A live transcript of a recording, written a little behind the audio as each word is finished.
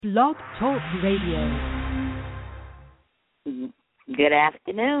Blog Talk Radio. Good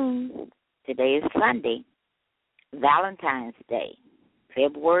afternoon. Today is Sunday, Valentine's Day,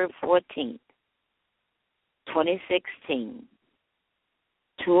 February 14th, 2016,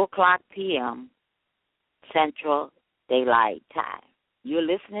 2 o'clock p.m. Central Daylight Time. You're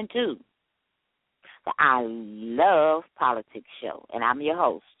listening to the I Love Politics Show, and I'm your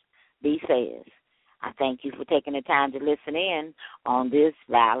host, B. Says. I thank you for taking the time to listen in on this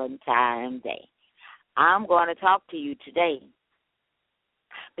Valentine's Day. I'm going to talk to you today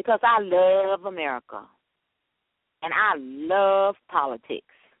because I love America and I love politics.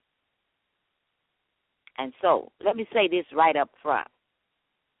 And so let me say this right up front.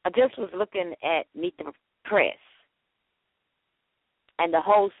 I just was looking at Meet the Press, and the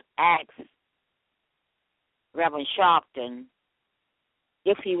host asked Reverend Sharpton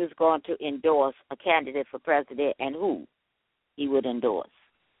if he was going to endorse a candidate for president and who he would endorse.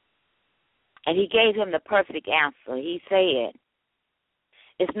 And he gave him the perfect answer. He said,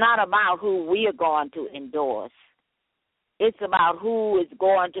 it's not about who we are going to endorse. It's about who is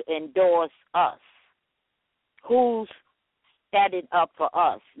going to endorse us, who's standing up for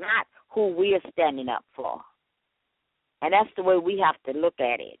us, not who we are standing up for. And that's the way we have to look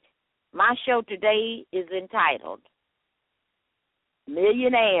at it. My show today is entitled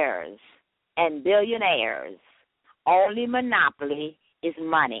Millionaires and Billionaires. Only monopoly is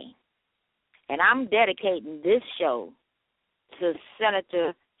money. And I'm dedicating this show to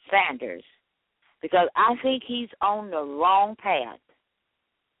Senator Sanders because I think he's on the wrong path.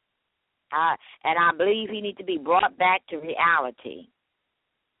 And I believe he needs to be brought back to reality.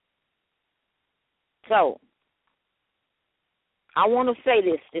 So, I want to say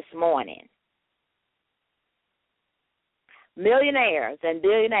this morning. Millionaires and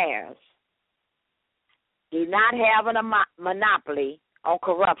billionaires do not have a monopoly on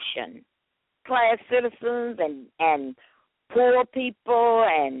corruption. Class citizens and poor people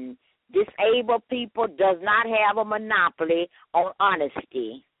and disabled people does not have a monopoly on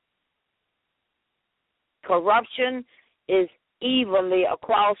honesty. Corruption is evenly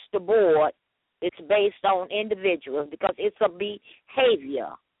across the board. It's based on individuals because it's a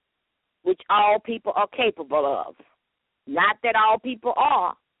behavior which all people are capable of. Not that all people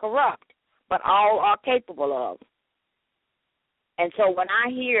are corrupt, but all are capable of. And so when I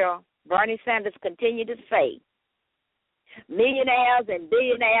hear Bernie Sanders continue to say, millionaires and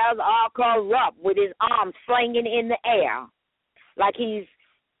billionaires are corrupt with his arms flinging in the air like he's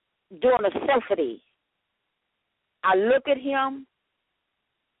doing a symphony, I look at him.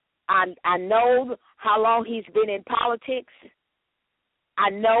 I know how long he's been in politics. I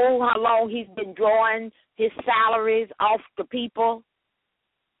know how long he's been drawing his salaries off the people.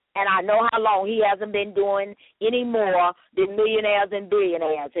 And I know how long he hasn't been doing any more than millionaires and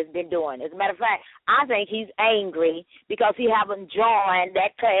billionaires has been doing. As a matter of fact, I think he's angry because he haven't joined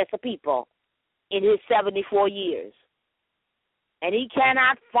that class of people in his 74 years. And he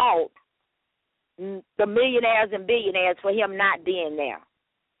cannot fault the millionaires and billionaires for him not being there.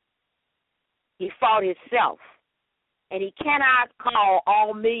 He fought himself. And he cannot call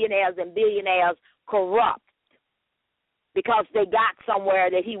all millionaires and billionaires corrupt because they got somewhere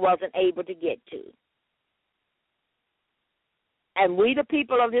that he wasn't able to get to. And we, the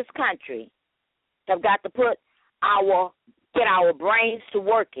people of this country, have got to get our brains to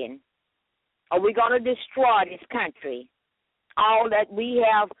working, or we're going to destroy this country, all that we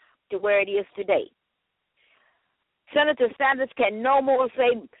have to where it is today. Senator Sanders can no more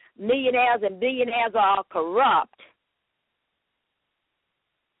say millionaires and billionaires are corrupt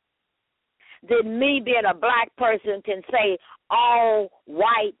than me being a black person can say all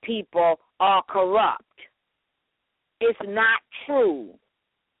white people are corrupt. It's not true.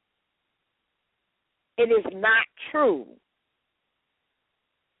 It is not true.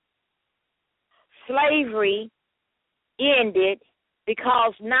 Slavery ended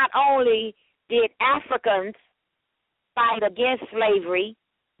because not only did Africans fight against slavery,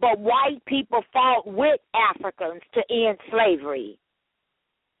 but white people fought with Africans to end slavery.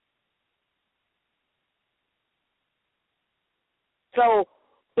 So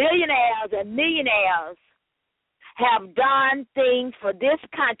billionaires and millionaires have done things for this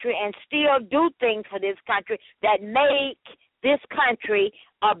country and still do things for this country that make this country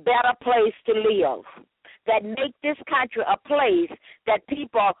a better place to live, that make this country a place that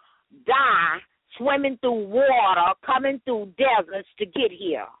people die swimming through water, coming through deserts to get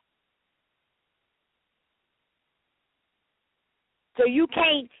here. So you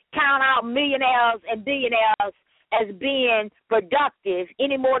can't count out millionaires and billionaires as being productive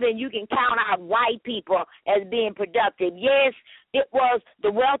any more than you can count out white people as being productive. Yes, It was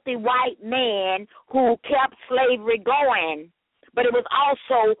the wealthy white man who kept slavery going, but it was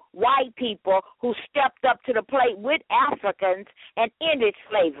also white people who stepped up to the plate with Africans and ended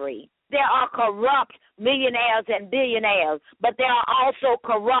slavery. There are corrupt millionaires and billionaires, but there are also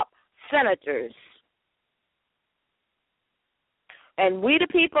corrupt senators. And we, the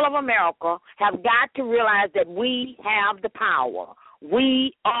people of America, have got to realize that we have the power.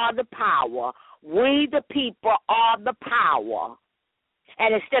 We are the power. We, the people, are the power.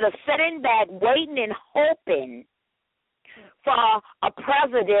 And instead of sitting back, waiting and hoping for a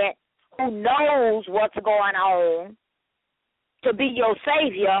president who knows what's going on to be your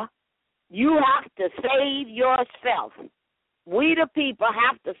savior, you have to save yourself. We, the people,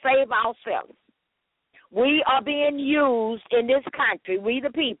 have to save ourselves. We are being used in this country, we the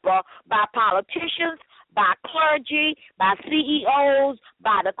people, by politicians, by clergy, by CEOs,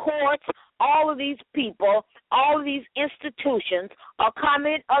 by the courts. All of these people, all of these institutions are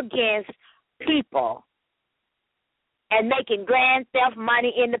coming against people and making grand theft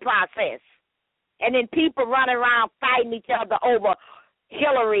money in the process. And then people running around fighting each other over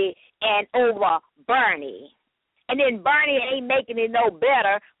Hillary and over Bernie. And then Bernie ain't making it no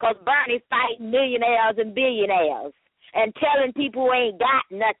better because Bernie's fighting millionaires and billionaires and telling people who ain't got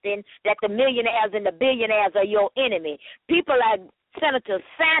nothing that the millionaires and the billionaires are your enemy. People like Senator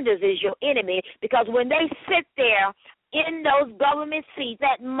Sanders is your enemy because when they sit there in those government seats,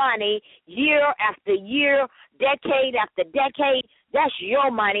 that money, year after year, decade after decade, that's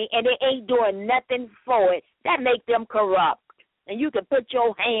your money, and they ain't doing nothing for it. That make them corrupt. And you can put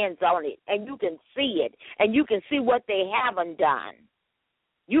your hands on it, and you can see it, and you can see what they haven't done.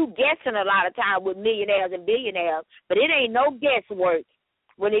 You guessing a lot of times with millionaires and billionaires, but it ain't no guesswork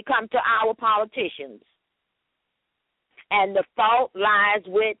when it comes to our politicians. And the fault lies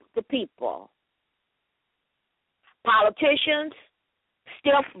with the people. Politicians,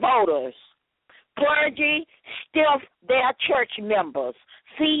 stiff voters. Clergy, stiff their church members.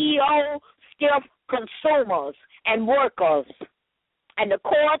 CEO, stiff consumers and workers. And the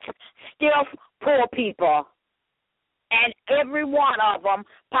courts, stiff poor people. And every one of them,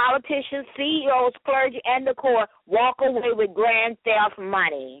 politicians, CEOs, clergy, and the court, walk away with grand theft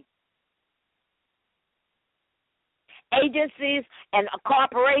money. Agencies and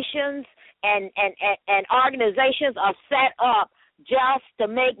corporations and organizations are set up just to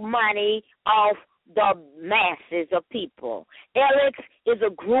make money off the masses of people. Ealeader is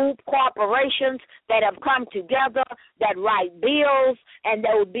a group, corporations that have come together that write bills, and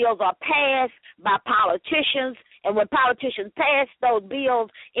those bills are passed by politicians. And when politicians pass those bills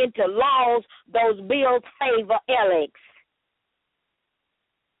into laws, those bills favor Ealeader.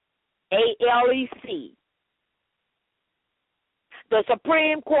 ALEC. The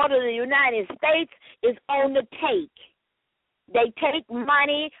Supreme Court of the United States is on the take. They take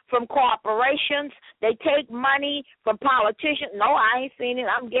money from corporations. They take money from politicians. No, I ain't seen it.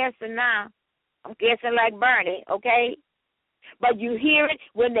 I'm guessing now. I'm guessing like Bernie, okay? But you hear it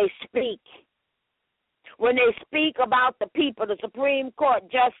when they speak. When they speak about the people, the Supreme Court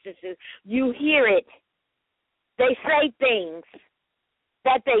justices, you hear it. They say things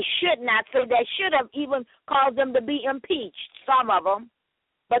that they should not say, that should have even caused them to be impeached, some of them,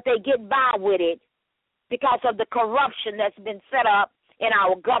 but they get by with it because of the corruption that's been set up in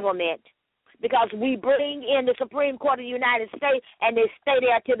our government, because we bring in the Supreme Court of the United States and they stay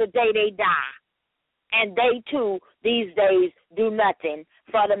there till the day they die. And they, too, these days do nothing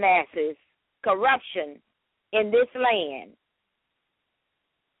for the masses. Corruption in this land.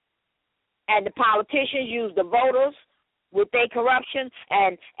 And the politicians use the voters with their corruption,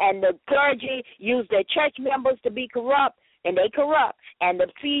 and the clergy use their church members to be corrupt, and they corrupt. And the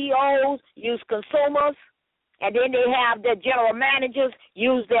CEOs use consumers, and then they have their general managers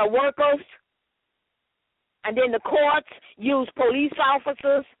use their workers, and then the courts use police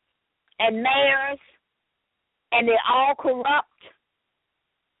officers and mayors, and they're all corrupt,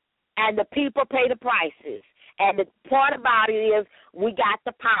 and the people pay the prices. And the part about it is we got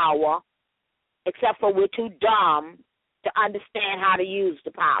the power, except for we're too dumb to understand how to use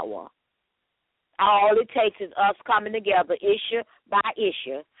the power. All it takes is us coming together issue by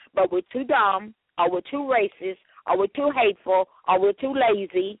issue, but we're too dumb, or we're too racist, or we're too hateful, or we're too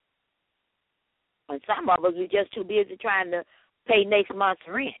lazy. And some of us are just too busy trying to pay next month's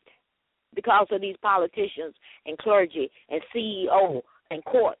rent because of these politicians and clergy and CEO and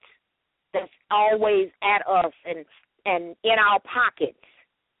courts that's always at us and in our pockets.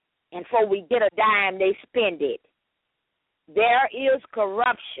 And before we get a dime, they spend it. There is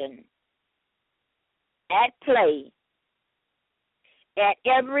corruption at play at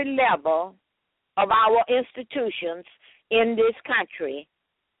every level of our institutions in this country.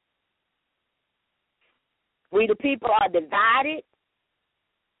 We the people are divided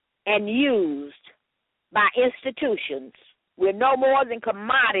and used by institutions. We're no more than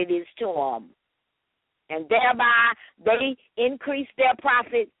commodities to them. And thereby they increase their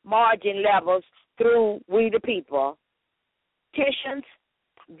profit margin levels through we the people. Politicians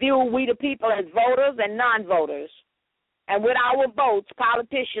view we the people as voters and non-voters. And with our votes,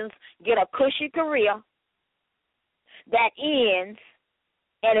 politicians get a cushy career that ends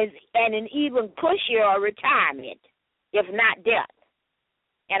and an even cushier retirement, if not death.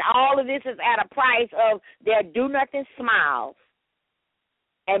 And all of this is at a price of their do-nothing smiles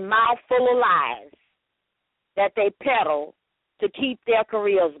and mouthful of lies that they peddle to keep their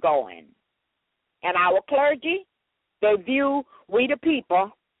careers going. And our clergy, they view we the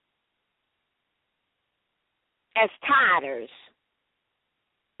people as tithers.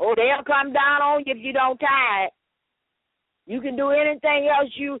 Oh, they'll come down on you if you don't tithe. You can do anything else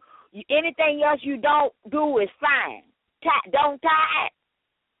you don't do is fine. Don't tithe,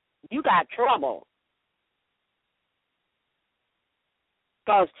 you got trouble.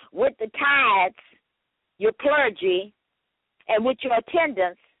 Because with the tithes, your clergy, and with your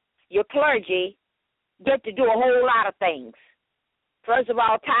attendance, your clergy get to do a whole lot of things. First of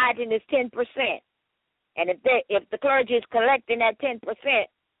all, tithing is 10%. And if the clergy is collecting that 10%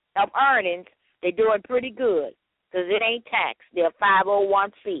 of earnings, they're doing pretty good because it ain't taxed. They're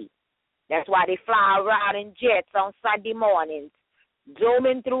 501c. That's why they fly around in jets on Sunday mornings,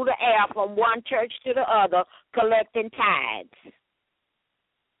 zooming through the air from one church to the other, collecting tithes.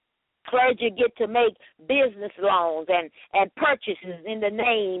 Clergy get to make business loans and purchases in the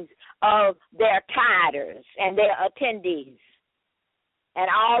names of their tithers and their attendees. And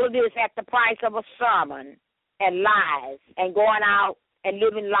all of this at the price of a sermon and lies and going out and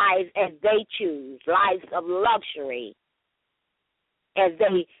living lives as they choose, lives of luxury, as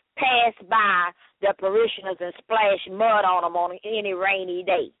they pass by their parishioners and splash mud on them on any rainy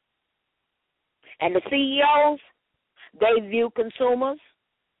day. And the CEOs, they view consumers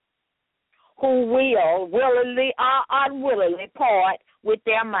who will, willingly or unwillingly, part with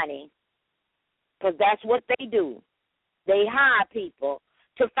their money, because that's what they do. They hire people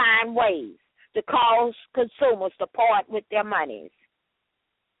to find ways to cause consumers to part with their monies.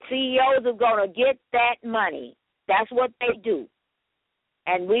 CEOs are going to get that money. That's what they do.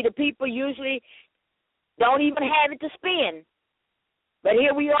 And we, the people, usually don't even have it to spend. But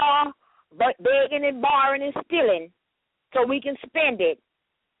here we are, begging and borrowing and stealing so we can spend it,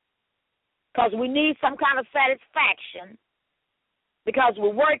 because we need some kind of satisfaction, because we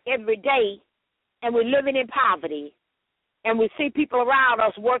work every day and we're living in poverty. And we see people around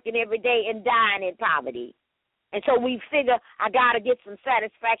us working every day and dying in poverty. And so we figure, I got to get some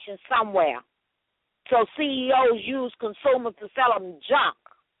satisfaction somewhere. So CEOs use consumers to sell them junk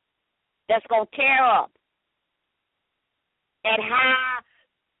that's going to tear up at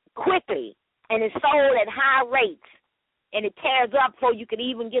quickly, and it's sold at high rates, and it tears up before you can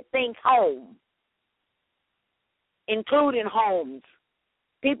even get things home, including homes.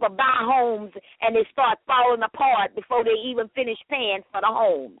 People buy homes and they start falling apart before they even finish paying for the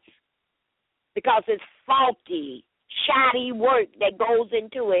homes, because it's faulty, shoddy work that goes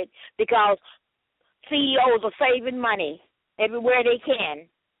into it, because CEOs are saving money everywhere they can.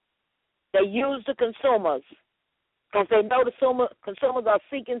 They use the consumers because they know the consumers are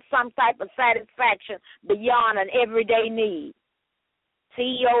seeking some type of satisfaction beyond an everyday need.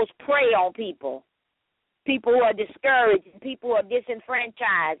 CEOs prey on people who are discouraged, people who are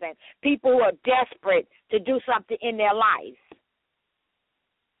disenfranchised, and people who are desperate to do something in their life.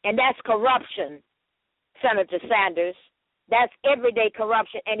 And that's corruption, Senator Sanders. That's everyday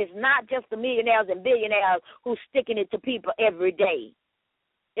corruption, and it's not just the millionaires and billionaires who's sticking it to people every day.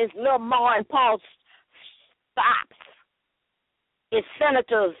 It's little Ma and Pa stops. It's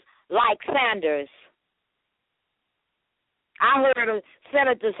senators like Sanders. I heard a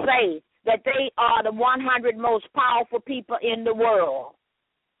senator say that they are the 100 most powerful people in the world.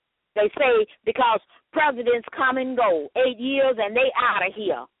 They say because presidents come and go, 8 years and they out of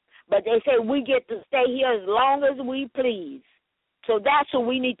here. But they say we get to stay here as long as we please. So that's what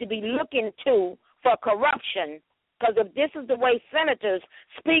we need to be looking to for corruption, because if this is the way senators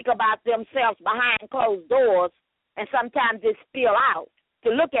speak about themselves behind closed doors, and sometimes they spill out, to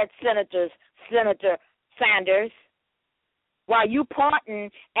look at Senator Sanders, while you pointing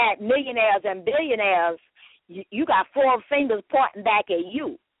at millionaires and billionaires, you got four fingers pointing back at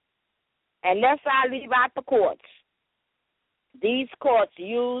you. Unless I leave out the courts, these courts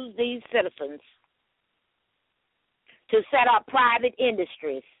use these citizens to set up private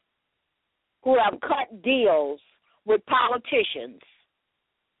industries who have cut deals with politicians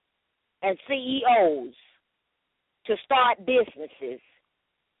and CEOs to start businesses,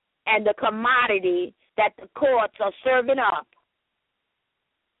 and the commodity that the courts are serving up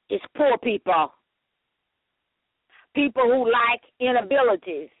is poor people, people who lack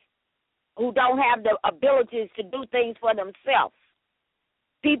inabilities, who don't have the abilities to do things for themselves,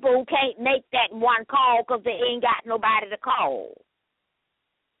 people who can't make that one call because they ain't got nobody to call,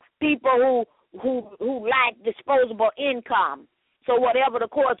 people who lack disposable income. So whatever the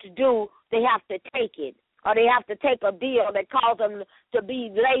courts do, they have to take it, or they have to take a deal that causes them to be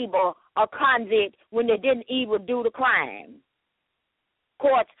labeled a convict when they didn't even do the crime.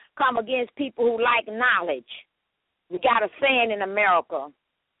 Courts come against people who lack knowledge. We got a saying in America,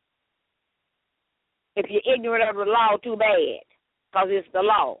 if you're ignorant of the law, too bad, because it's the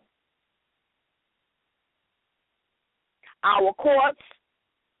law. Our courts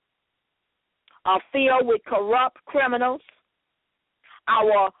are filled with corrupt criminals.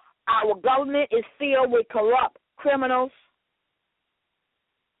 Our government is filled with corrupt criminals.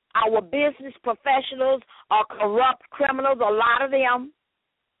 Our business professionals are corrupt criminals, a lot of them.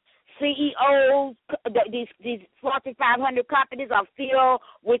 CEOs, these 4,500 companies are filled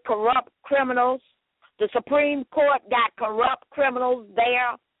with corrupt criminals. The Supreme Court got corrupt criminals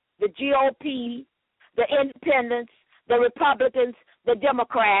there. The GOP, the independents, the Republicans, the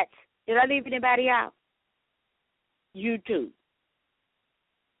Democrats. Did I leave anybody out? You too.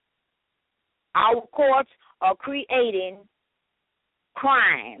 Our courts are creating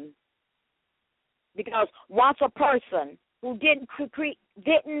crime because once a person who didn't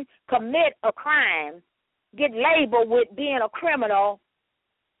commit a crime get labeled with being a criminal,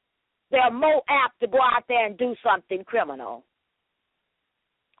 they're more apt to go out there and do something criminal.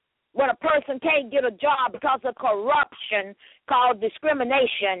 When a person can't get a job because of corruption called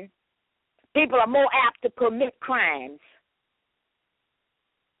discrimination, people are more apt to commit crimes.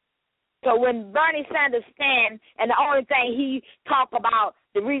 So when Bernie Sanders stands and the only thing he talk about,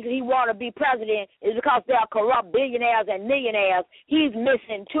 the reason he want to be president is because there are corrupt billionaires and millionaires, he's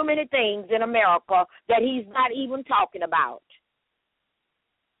missing too many things in America that he's not even talking about.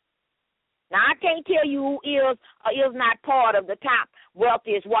 Now, I can't tell you who is or is not part of the top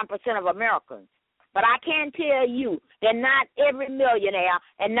wealthiest 1% of Americans, but I can tell you that not every millionaire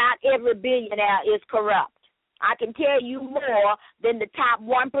and not every billionaire is corrupt. I can tell you more than the top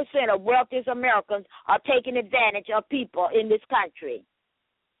 1% of wealthiest Americans are taking advantage of people in this country.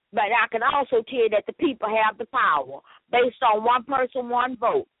 But I can also tell you that the people have the power based on one person, one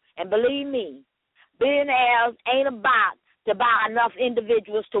vote. And believe me, billionaires ain't about to buy enough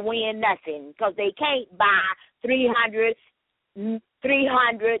individuals to win nothing because they can't buy 300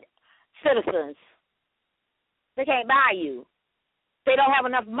 citizens. They can't buy you. They don't have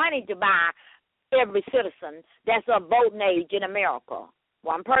enough money to buy every citizen that's of voting age in America.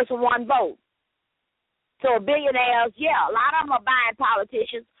 One person, one vote. So billionaires, yeah, a lot of them are buying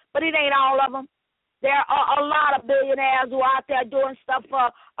politicians, but it ain't all of them. There are a lot of billionaires who are out there doing stuff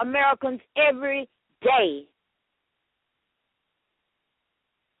for Americans every day.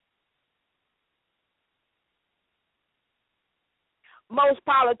 Most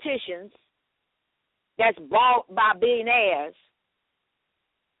politicians that's bought by billionaires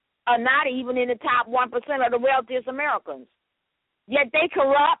are not even in the top 1% of the wealthiest Americans. Yet they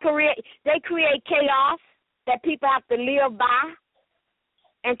create chaos that people have to live by,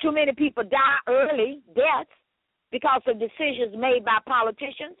 and too many people die early deaths because of decisions made by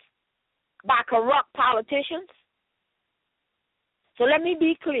politicians, by corrupt politicians. So let me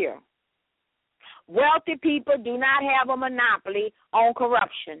be clear. Wealthy people do not have a monopoly on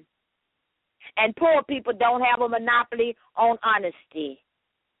corruption, and poor people don't have a monopoly on honesty.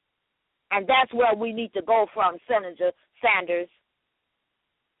 And that's where we need to go from, Senator Sanders,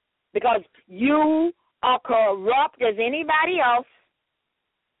 because you are corrupt as anybody else,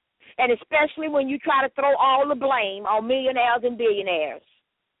 and especially when you try to throw all the blame on millionaires and billionaires.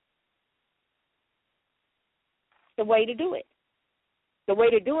 The way to do it. The way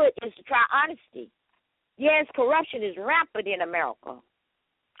to do it is to try honesty. Yes, corruption is rampant in America,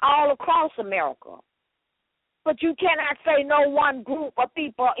 all across America. But you cannot say no one group of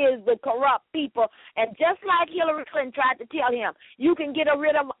people is the corrupt people. And just like Hillary Clinton tried to tell him, you can get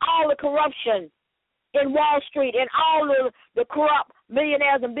rid of all the corruption in Wall Street and all the corrupt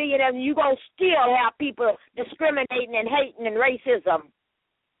millionaires and billionaires, and you're going to still have people discriminating and hating and racism.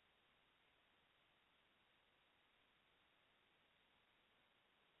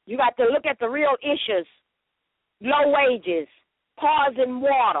 You got to look at the real issues: low wages, poison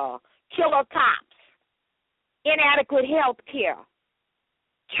water, killer cops, inadequate health care,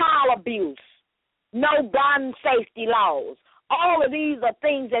 child abuse, no gun safety laws. All of these are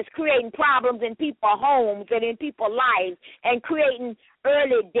things that's creating problems in people's homes and in people's lives and creating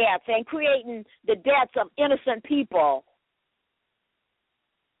early deaths and creating the deaths of innocent people.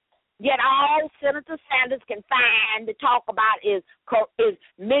 Yet all Senator Sanders can find to talk about is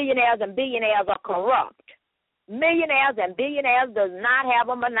millionaires and billionaires are corrupt. Millionaires and billionaires does not have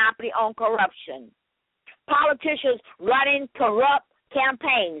a monopoly on corruption. Politicians running corrupt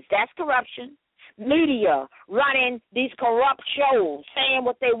campaigns, that's corruption. Media running these corrupt shows, saying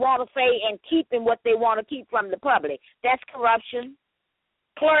what they want to say and keeping what they want to keep from the public, that's corruption.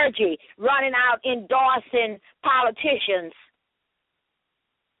 Clergy running out endorsing politicians.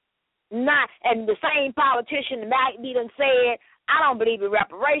 And the same politician might be done said, I don't believe in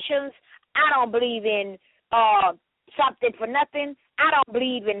reparations. I don't believe in something for nothing. I don't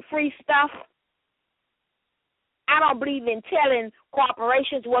believe in free stuff. I don't believe in telling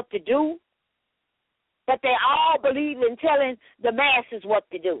corporations what to do. But they all believe in telling the masses what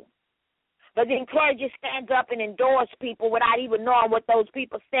to do. But then clergy stands up and endorses people without even knowing what those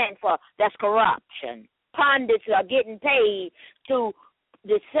people stand for. That's corruption. Pundits are getting paid to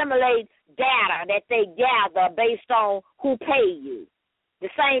disseminate data that they gather based on who pay you. The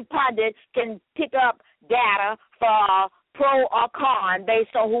same pundit can pick up data for pro or con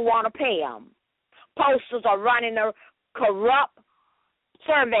based on who want to pay them. Posters are running corrupt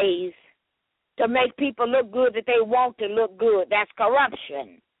surveys to make people look good that they want to look good. That's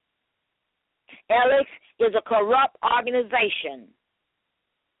corruption. Alex is a corrupt organization.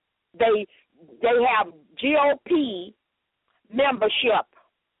 They have GOP membership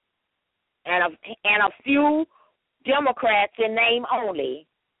and a few Democrats in name only,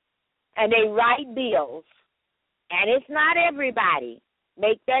 and they write bills, and it's not everybody.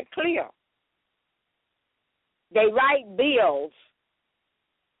 Make that clear. They write bills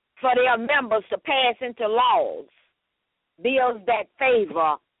for their members to pass into laws, bills that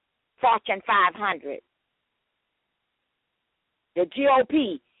favor Fortune 500. The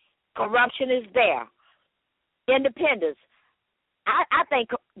GOP, corruption is there. Independence. I think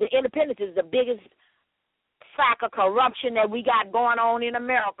the independence is the biggest sack of corruption that we got going on in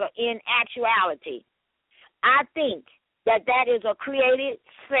America in actuality. I think that is a created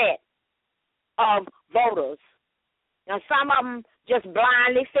set of voters. Now, some of them just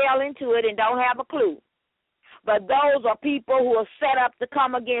blindly fell into it and don't have a clue. But those are people who are set up to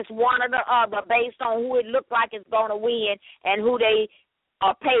come against one or the other based on who it looks like is going to win and who they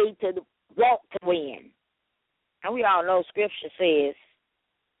are paid to want to win. And we all know Scripture says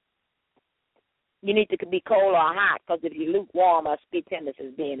you need to be cold or hot, because if you're lukewarm, I speak tenderness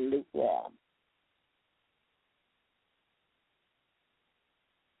as being lukewarm.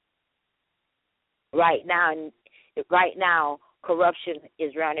 Right now, corruption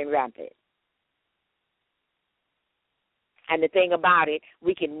is running rampant. And the thing about it,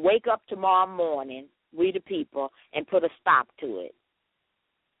 we can wake up tomorrow morning, we the people, and put a stop to it.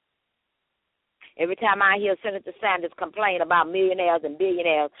 Every time I hear Senator Sanders complain about millionaires and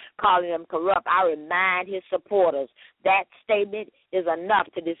billionaires, calling them corrupt, I remind his supporters that statement is enough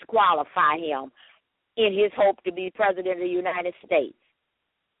to disqualify him in his hope to be president of the United States.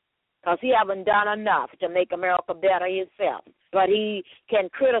 Because he haven't done enough to make America better himself. But he can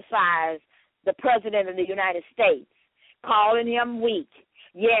criticize the president of the United States, calling him weak.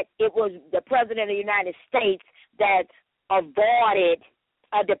 Yet it was the president of the United States that avoided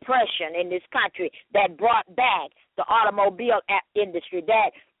a depression in this country, that brought back the automobile industry,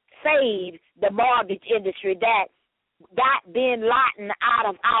 that saved the mortgage industry, that got Bin Laden out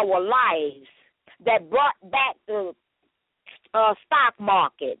of our lives, that brought back the stock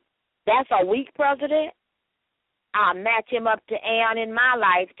market. That's a weak president. I'll match him up to Aon in my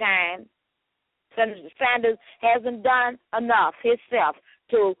lifetime. Senator Sanders hasn't done enough himself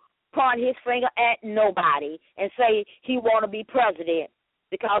to point his finger at nobody and say he want to be president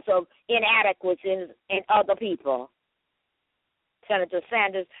because of inadequacies in other people. Senator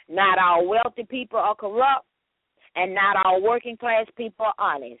Sanders, not all wealthy people are corrupt, and not all working class people are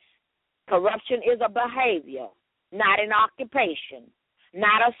honest. Corruption is a behavior, not an occupation,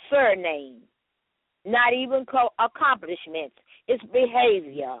 not a surname, not even accomplishments. It's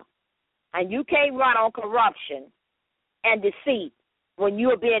behavior. And you can't run on corruption and deceit when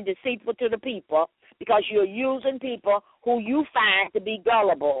you're being deceitful to the people, because you're using people who you find to be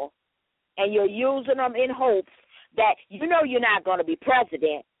gullible, and you're using them in hopes that you know you're not going to be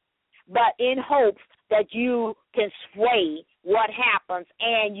president, but in hopes that you can sway what happens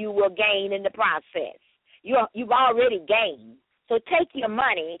and you will gain in the process. You've already gained. So take your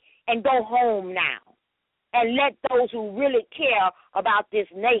money and go home now, and let those who really care about this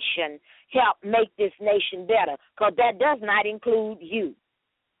nation help make this nation better, because that does not include you,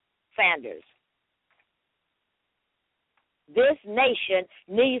 Sanders. This nation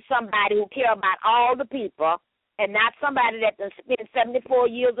needs somebody who cares about all the people and not somebody that has spent 74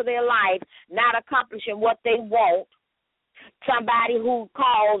 years of their life not accomplishing what they want, somebody who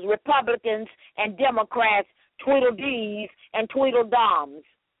calls Republicans and Democrats Tweedledees and Tweedledoms.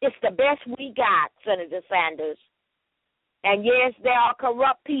 It's the best we got, Senator Sanders. And, yes, there are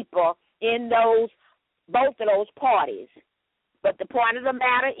corrupt people in both of those parties. But the point of the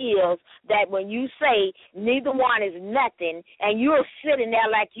matter is that when you say neither one is nothing and you're sitting there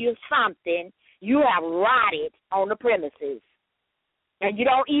like you're something, you have rotted on the premises. And you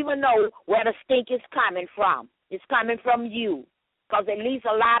don't even know where the stink is coming from. It's coming from you, because at least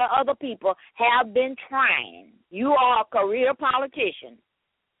a lot of other people have been trying. You are a career politician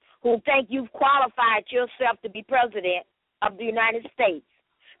who think you've qualified yourself to be president of the United States,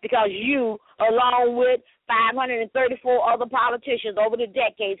 because you, along with 534 other politicians over the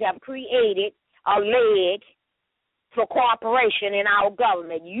decades, have created a leg for cooperation in our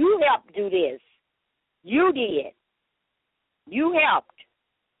government. You helped do this. You did. You helped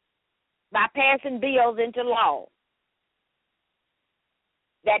by passing bills into law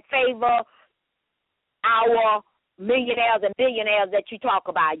that favor our millionaires and billionaires that you talk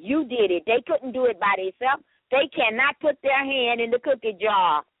about. You did it. They couldn't do it by themselves. They cannot put their hand in the cookie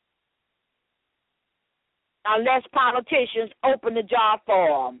jar unless politicians open the jar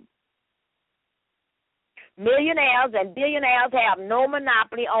for them. Millionaires and billionaires have no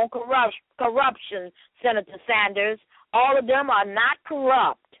monopoly on corruption, Senator Sanders. All of them are not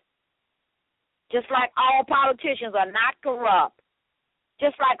corrupt, just like all politicians are not corrupt,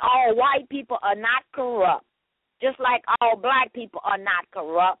 just like all white people are not corrupt, just like all black people are not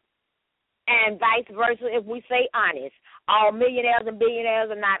corrupt, and vice versa if we say honest. All millionaires and billionaires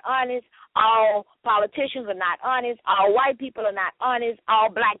are not honest. All politicians are not honest. All white people are not honest. All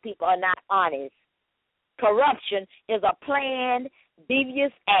black people are not honest. Corruption is a planned,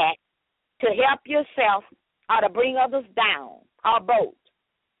 devious act to help yourself or to bring others down, or both.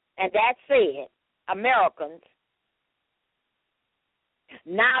 And that said, Americans,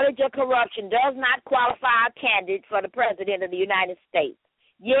 knowledge of corruption does not qualify a candidate for the president of the United States.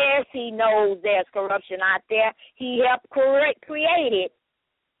 Yes, he knows there's corruption out there. He helped create it,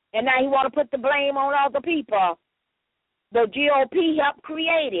 and now he want to put the blame on other people. The GOP helped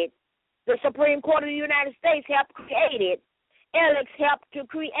create it. The Supreme Court of the United States helped create it. Ealeader helped to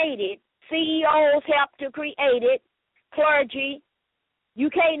create it. CEOs helped to create it. Clergy. You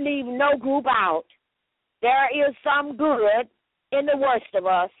can't leave no group out. There is some good in the worst of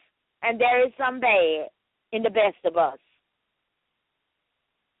us, and there is some bad in the best of us.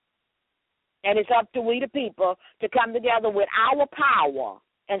 And it's up to we the people to come together with our power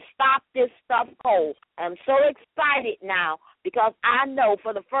and stop this stuff cold. I'm so excited now because I know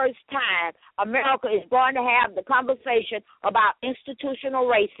for the first time America is going to have the conversation about institutional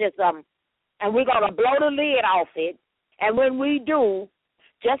racism, and we're going to blow the lid off it. And when we do,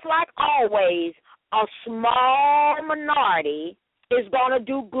 just like always, a small minority is going to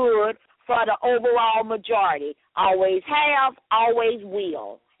do good for the overall majority. Always have, always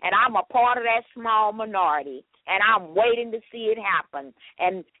will. And I'm a part of that small minority, and I'm waiting to see it happen.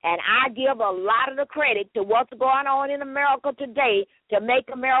 And I give a lot of the credit to what's going on in America today to make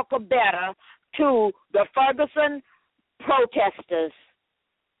America better to the Ferguson protesters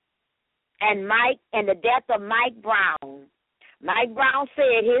and the death of Mike Brown. Mike Brown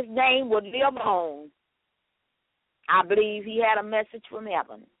said his name would live on. I believe he had a message from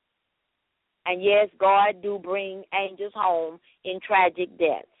heaven. And yes, God do bring angels home in tragic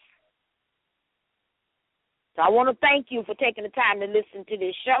deaths. So I want to thank you for taking the time to listen to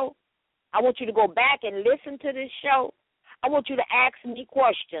this show. I want you to go back and listen to this show. I want you to ask me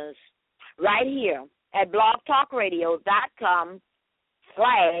questions right here at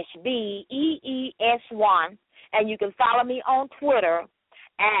blogtalkradio.com/BEES1. And you can follow me on Twitter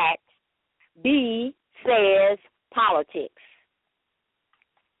at BSaysPolitics.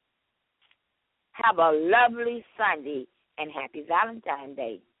 Have a lovely Sunday and happy Valentine's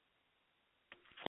Day.